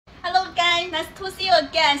nice to see you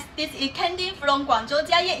again. This is Candy from Guangzhou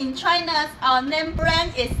Jiaye in China. Our name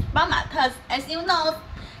brand is Bal Manent. As you know,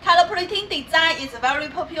 color printing design is very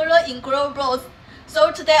popular in global.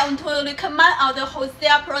 So today I want to recommend our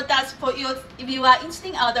wholesale products for you. If you are interested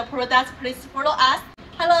in our products, please follow us.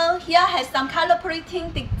 Hello, here has some color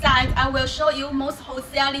printing designs. I will show you most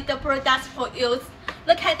wholesale little products for you.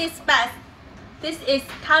 Look at this bag. This is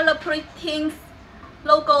color printing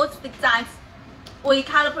logos designs. We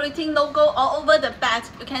color printing logo all over the bag.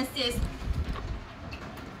 You can see it.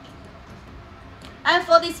 And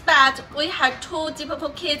for this bag, we have two zipper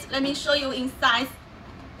pockets. Let me show you inside.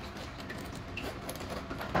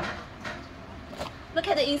 Look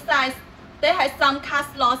at the inside. They have some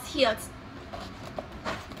cast slots here.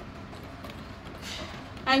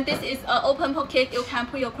 And this is an open pocket. You can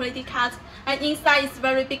put your credit card. And inside is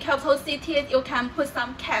very big capacity. You can put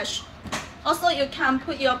some cash. Also, you can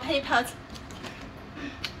put your papers,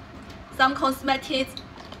 some cosmetics,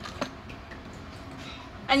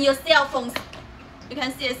 and your cell phones. You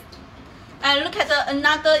can see it. And look at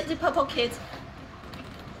another zipper pocket.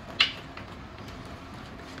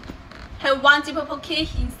 Have one zipper pocket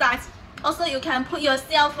inside. Also, you can put your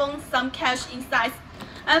cell phone, some cash inside.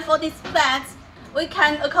 And for this bag, we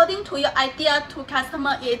can, according to your idea, to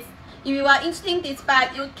customize it. If you are interested in this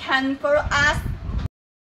bag, you can follow us